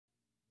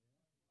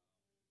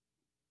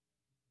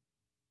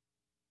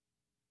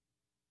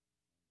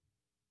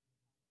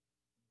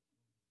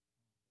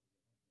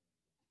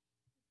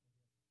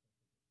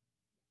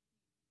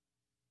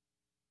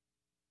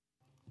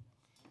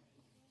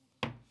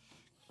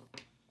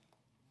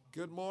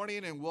Good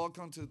morning and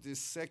welcome to this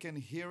second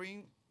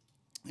hearing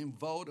and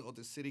vote of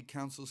the City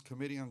Council's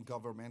Committee on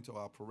Governmental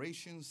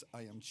Operations.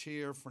 I am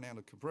Chair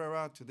Fernando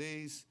Cabrera.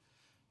 Today,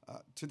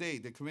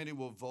 the committee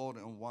will vote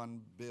on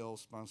one bill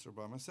sponsored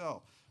by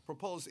myself.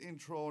 Proposed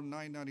Intro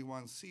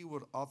 991C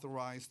would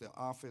authorize the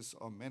Office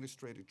of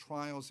Administrative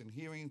Trials and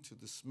Hearings to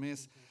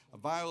dismiss a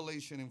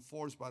violation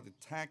enforced by the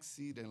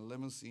Taxi and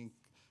Limousine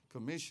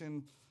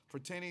Commission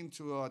pertaining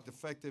to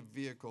defective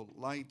vehicle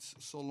lights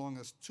so long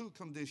as two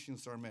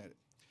conditions are met.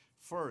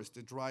 First,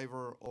 the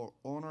driver or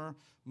owner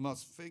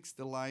must fix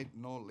the light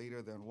no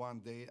later than 1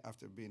 day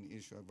after being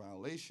issued a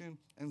violation.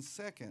 And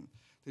second,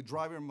 the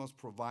driver must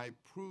provide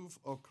proof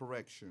of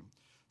correction,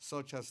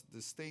 such as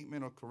the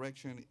statement of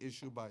correction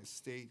issued by a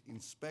state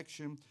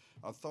inspection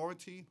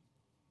authority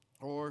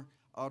or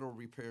auto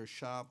repair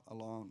shop,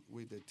 along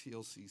with the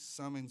TLC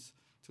summons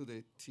to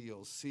the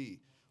TLC.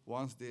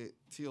 Once the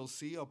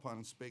TLC, upon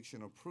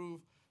inspection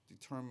approved,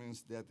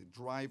 determines that the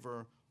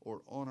driver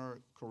or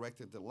owner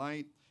corrected the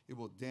light, it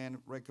will then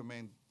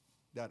recommend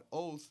that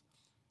oath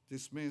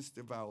dismiss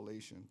the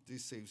violation.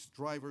 This saves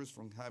drivers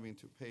from having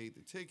to pay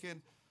the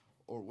ticket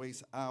or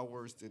waste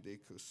hours that they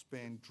could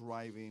spend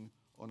driving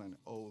on an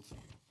oath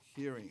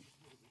hearing.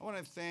 I want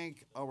to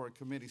thank our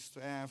committee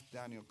staff,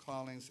 Daniel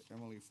Collins,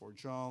 Emily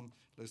Forjon,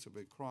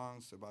 Elizabeth Cron,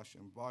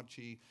 Sebastian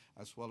Bocci,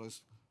 as well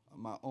as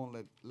my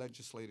own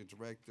legislative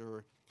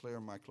director,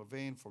 Claire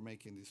McLevain, for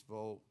making this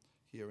vote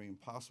hearing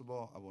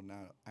possible. I will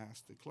now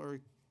ask the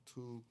clerk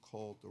to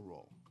call the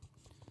roll.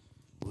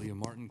 William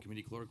Martin,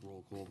 Committee Clerk,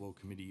 roll call vote,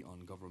 Committee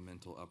on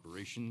Governmental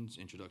Operations,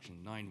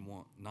 Introduction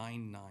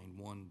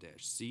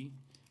 991-C.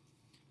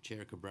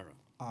 Chair Cabrera.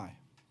 Aye.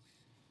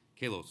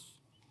 Kalos.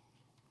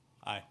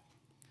 Aye.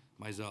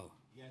 Mizell.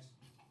 Yes.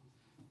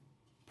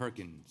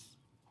 Perkins.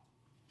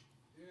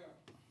 Yeah.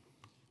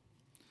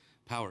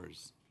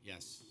 Powers.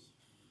 Yes.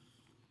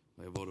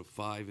 By a vote of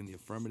 5 in the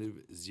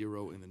affirmative,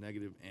 0 in the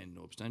negative, and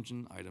no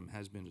abstention, item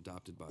has been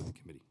adopted by the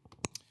committee.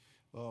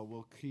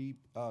 We'll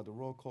keep the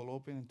roll call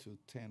open until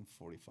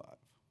 10:45.